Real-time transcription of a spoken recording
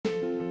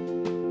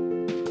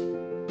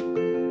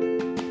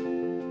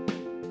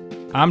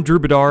I'm Drew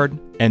Bedard,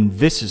 and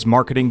this is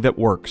Marketing That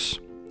Works,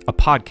 a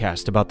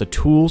podcast about the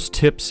tools,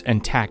 tips,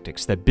 and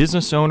tactics that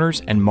business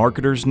owners and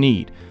marketers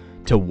need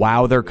to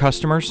wow their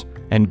customers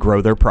and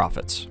grow their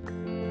profits.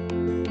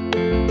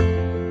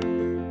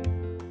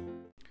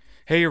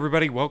 Hey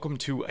everybody, welcome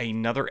to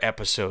another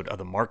episode of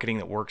the Marketing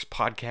That Works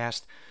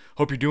podcast.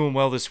 Hope you're doing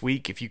well this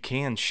week. If you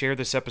can, share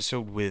this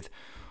episode with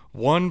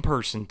one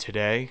person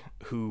today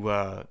who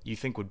you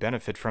think would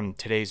benefit from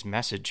today's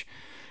message.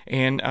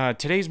 And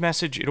today's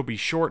message, it'll be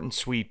short and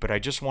sweet, but I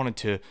just wanted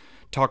to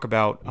talk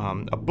about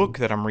a book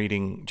that I'm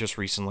reading just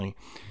recently.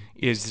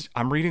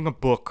 I'm reading a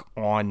book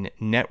on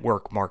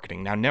network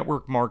marketing. Now,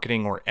 network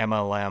marketing, or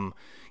MLM,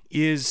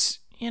 is,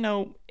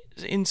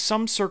 in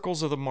some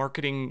circles of the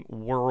marketing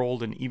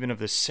world and even of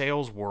the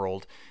sales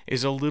world,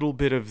 is a little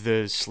bit of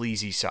the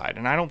sleazy side.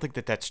 And I don't think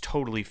that that's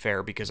totally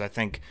fair, because I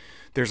think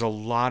there's a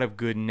lot of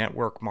good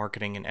network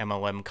marketing and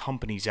MLM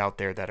companies out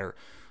there that are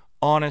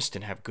honest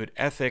and have good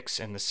ethics,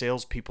 and the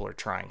salespeople are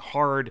trying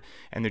hard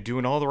and they're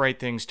doing all the right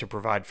things to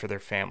provide for their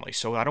family.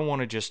 So I don't want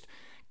to just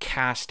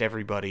cast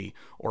everybody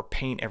or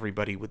paint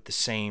everybody with the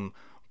same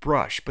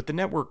brush. But the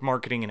network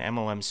marketing and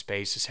MLM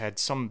space has had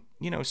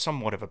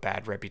somewhat of a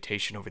bad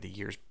reputation over the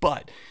years.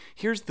 But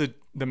here's the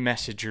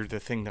message, or the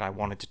thing that I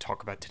wanted to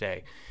talk about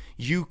today.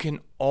 You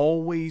can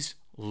always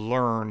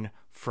learn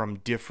from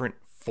different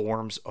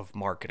forms of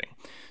marketing.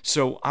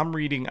 So I'm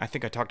reading, I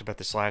think I talked about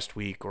this last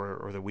week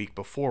or the week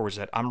before, was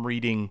that I'm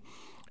reading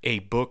a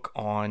book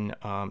on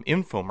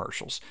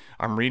infomercials.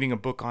 I'm reading a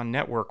book on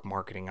network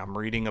marketing. I'm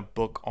reading a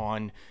book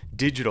on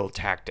digital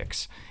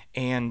tactics.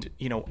 And,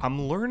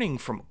 I'm learning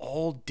from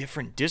all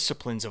different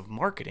disciplines of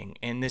marketing.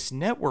 And this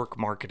network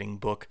marketing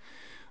book,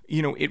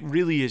 it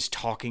really is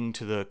talking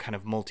to the kind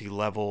of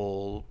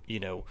multi-level,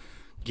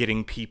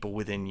 getting people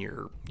within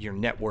your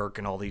network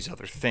and all these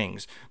other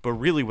things. But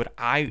really what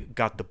I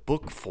got the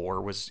book for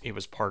was, it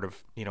was part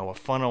of, a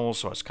funnel.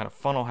 So I was kind of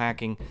funnel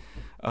hacking,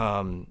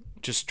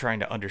 just trying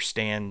to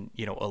understand,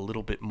 a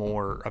little bit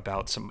more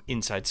about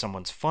inside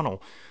someone's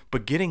funnel.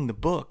 But getting the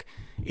book,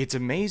 it's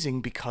amazing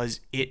because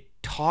it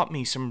taught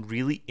me some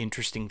really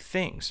interesting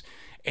things.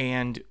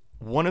 And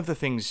one of the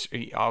things,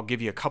 I'll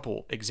give you a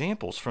couple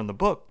examples from the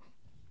book,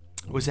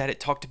 was that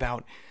it talked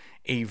about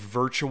a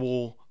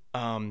virtual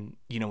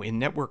in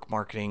network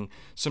marketing,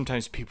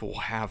 sometimes people will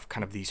have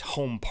kind of these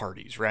home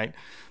parties, right?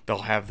 They'll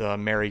have the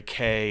Mary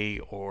Kay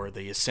or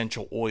the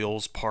essential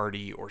oils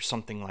party or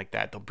something like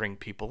that. They'll bring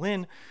people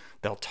in,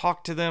 they'll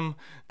talk to them,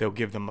 they'll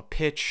give them a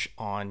pitch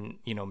on,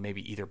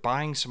 maybe either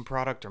buying some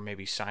product or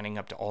maybe signing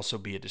up to also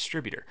be a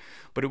distributor.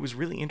 But it was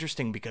really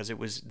interesting because it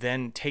was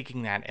then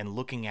taking that and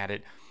looking at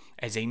it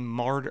as a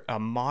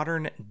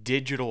modern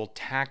digital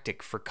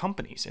tactic for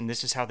companies. And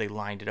this is how they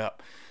lined it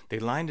up. They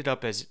lined it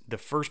up as the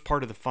first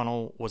part of the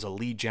funnel was a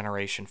lead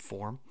generation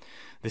form.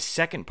 The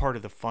second part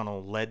of the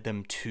funnel led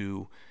them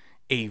to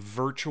a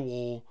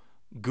virtual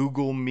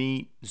Google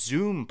Meet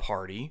Zoom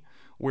party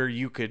where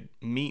you could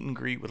meet and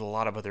greet with a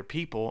lot of other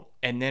people,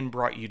 and then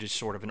brought you to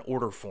sort of an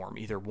order form,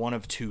 either one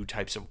of two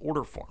types of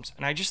order forms.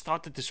 And I just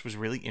thought that this was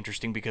really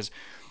interesting because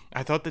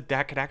I thought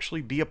that could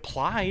actually be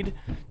applied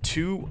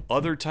to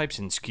other types.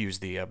 And excuse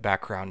the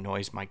background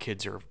noise. My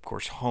kids are, of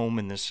course, home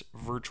in this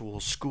virtual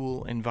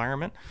school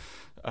environment.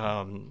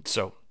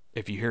 So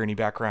if you hear any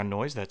background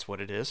noise, that's what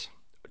it is.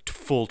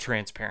 Full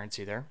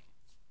transparency there.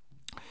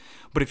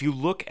 But if you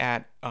look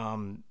at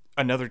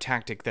another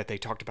tactic that they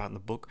talked about in the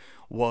book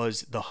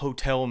was the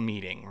hotel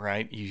meeting,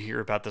 right? You hear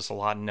about this a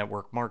lot in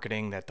network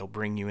marketing, that they'll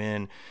bring you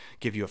in,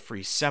 give you a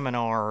free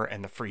seminar,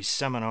 and the free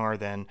seminar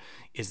then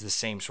is the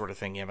same sort of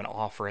thing. You have an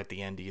offer at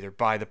the end to either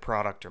buy the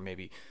product or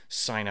maybe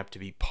sign up to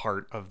be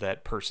part of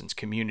that person's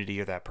community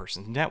or that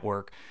person's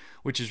network,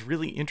 which is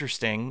really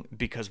interesting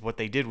because what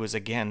they did was,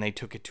 again, they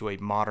took it to a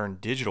modern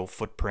digital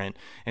footprint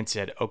and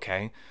said,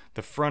 okay,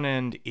 the front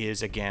end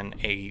is, again,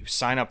 a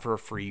sign up for a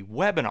free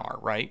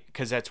webinar, right?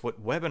 Because that's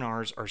what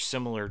webinars are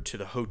similar to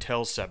the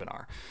hotel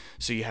seminar.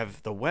 So you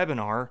have the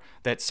webinar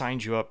that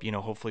signs you up,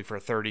 hopefully for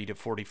a 30 to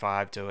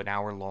 45 to an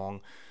hour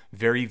long,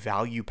 very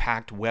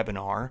value-packed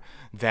webinar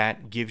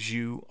that gives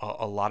you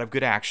a lot of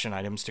good action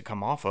items to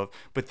come off of.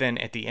 But then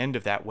at the end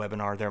of that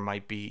webinar, there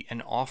might be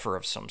an offer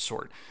of some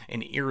sort,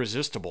 an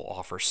irresistible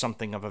offer,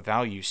 something of a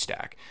value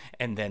stack.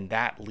 And then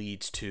that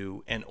leads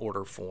to an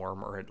order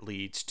form, or it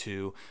leads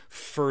to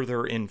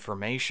further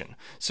information.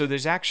 So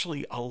there's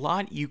actually a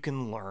lot you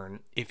can learn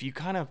if you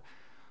kind of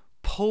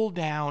pull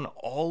down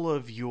all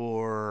of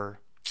your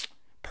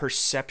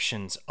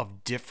perceptions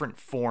of different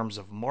forms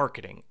of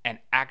marketing and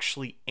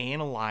actually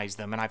analyze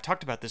them. And I've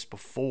talked about this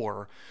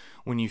before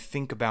when you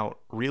think about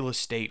real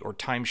estate or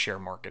timeshare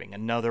marketing,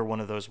 another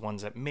one of those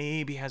ones that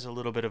maybe has a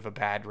little bit of a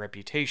bad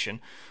reputation,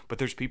 but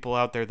there's people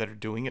out there that are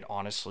doing it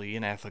honestly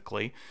and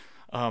ethically.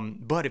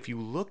 But if you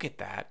look at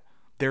that,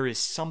 there is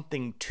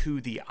something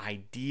to the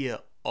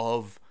idea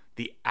of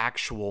the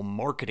actual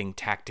marketing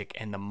tactic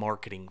and the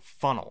marketing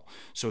funnel.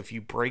 So if you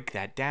break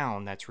that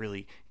down, that's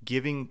really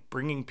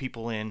bringing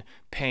people in,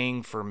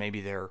 paying for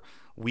maybe their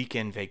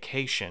weekend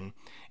vacation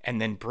and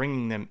then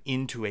bringing them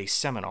into a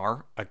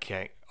seminar,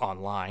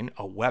 online,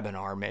 a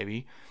webinar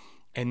maybe,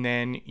 and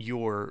then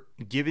you're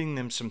giving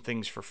them some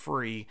things for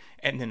free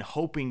and then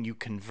hoping you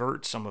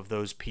convert some of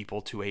those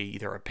people to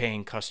either a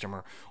paying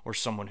customer or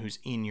someone who's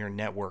in your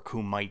network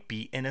who might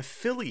be an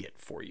affiliate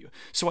for you.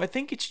 So I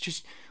think it's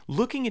just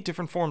looking at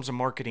different forms of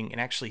marketing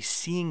and actually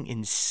seeing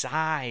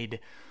inside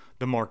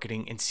the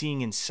marketing and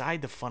seeing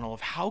inside the funnel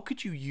of how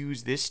could you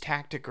use this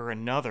tactic or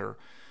another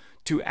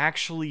to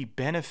actually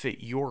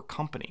benefit your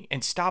company,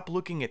 and stop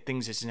looking at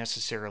things as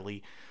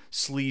necessarily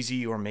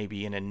sleazy or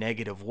maybe in a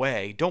negative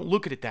way. Don't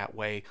look at it that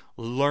way.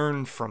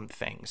 Learn from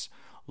things.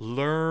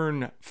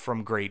 Learn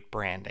from great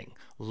branding.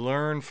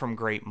 Learn from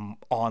great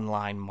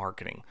online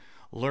marketing.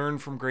 Learn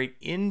from great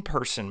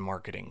in-person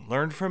marketing.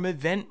 Learn from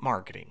event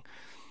marketing.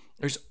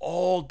 There's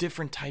all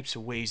different types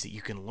of ways that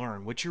you can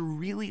learn. What you're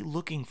really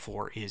looking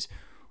for is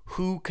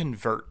who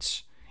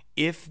converts.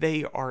 If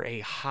they are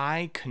a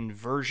high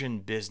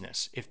conversion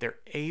business, if they're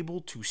able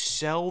to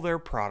sell their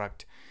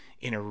product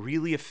in a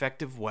really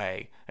effective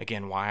way,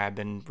 again, why I've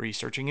been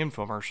researching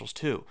infomercials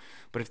too,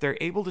 but if they're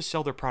able to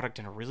sell their product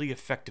in a really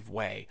effective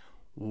way,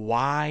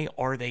 why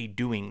are they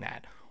doing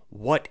that?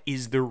 What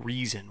is the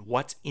reason?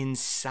 What's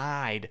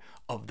inside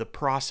of the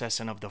process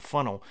and of the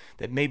funnel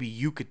that maybe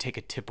you could take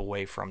a tip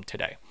away from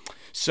today?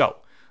 So,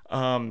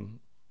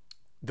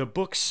 the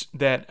books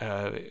that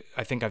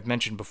I think I've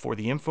mentioned before,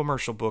 the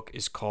infomercial book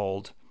is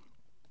called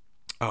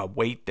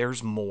Wait,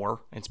 There's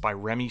More. It's by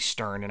Remy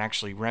Stern. And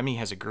actually, Remy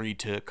has agreed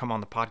to come on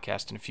the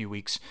podcast in a few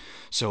weeks.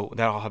 So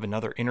that I'll have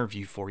another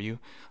interview for you.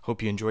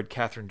 Hope you enjoyed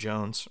Catherine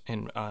Jones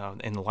in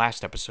the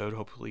last episode.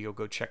 Hopefully you'll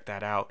go check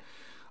that out.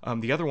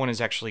 The other one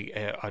is actually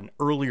an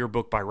earlier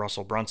book by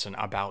Russell Brunson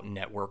about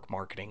network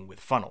marketing with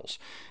funnels.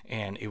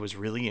 And it was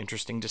really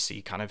interesting to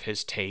see kind of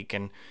his take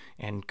and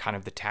kind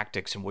of the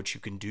tactics and what you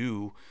can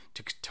do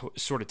to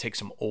sort of take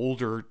some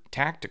older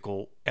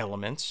tactical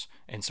elements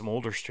and some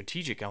older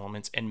strategic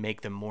elements and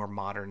make them more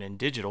modern and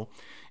digital.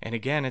 And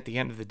again, at the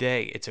end of the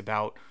day, it's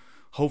about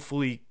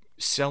hopefully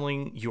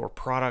selling your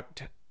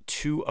product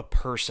to a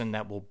person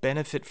that will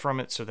benefit from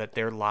it so that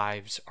their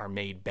lives are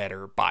made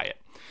better by it.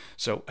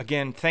 So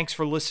again, thanks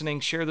for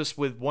listening. Share this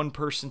with one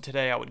person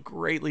today. I would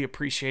greatly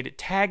appreciate it.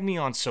 Tag me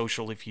on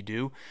social if you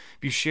do.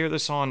 If you share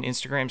this on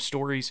Instagram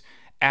stories,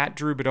 at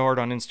Drew Bedard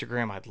on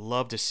Instagram, I'd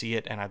love to see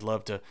it, and I'd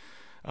love to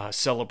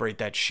celebrate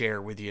that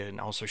share with you and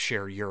also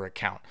share your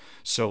account.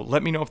 So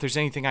let me know if there's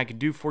anything I can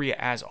do for you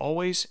as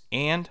always,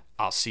 and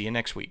I'll see you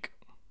next week.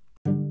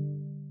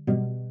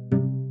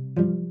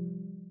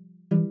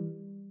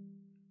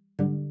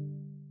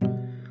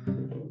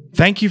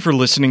 Thank you for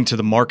listening to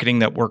the Marketing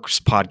That Works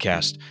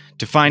podcast.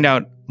 To find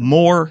out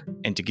more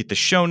and to get the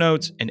show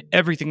notes and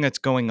everything that's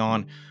going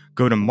on,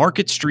 go to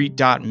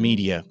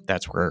marketstreet.media.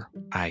 That's where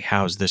I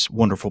house this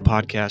wonderful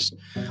podcast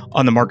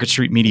on the Market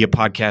Street Media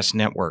Podcast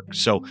Network.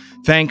 So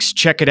thanks,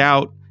 check it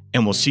out,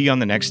 and we'll see you on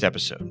the next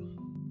episode.